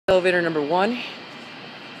elevator number 1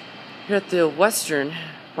 here at the western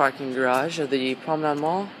parking garage of the Promenade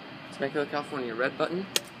Mall, Temecula, California. Red button.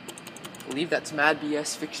 I believe that's Mad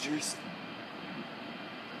BS fixtures.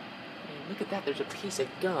 And look at that, there's a piece of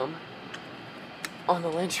gum on the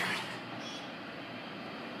lantern.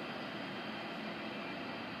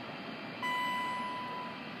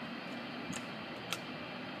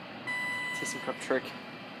 ThyssenKrupp trick.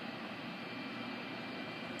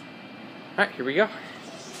 Alright, here we go.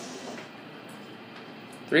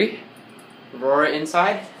 3. Aurora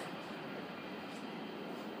inside.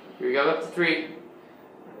 Here we go, up to 3.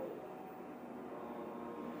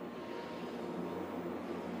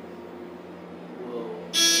 Whoa.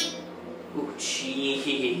 Ooh,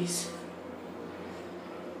 jeez.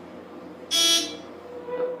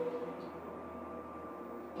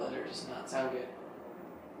 Butter does not sound good.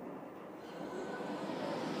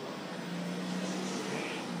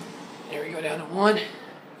 There we go, down to 1. There's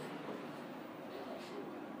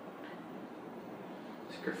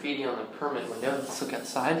graffiti on the permit window. Let's look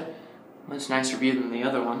outside. Much nicer view than the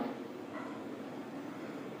other one.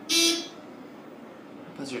 The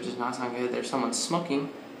buzzer does not sound good. There's someone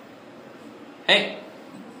smoking. Hey!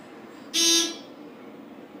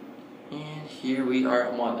 And here we are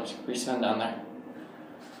at 1. There's a free sun down there.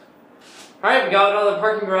 Alright, we got all the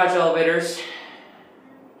parking garage elevators.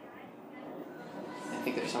 I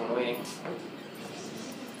think there's someone waiting.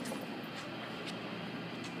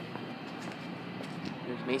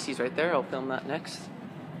 There's Macy's right there. I'll film that next.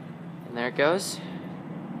 And there it goes.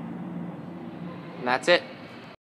 And that's it.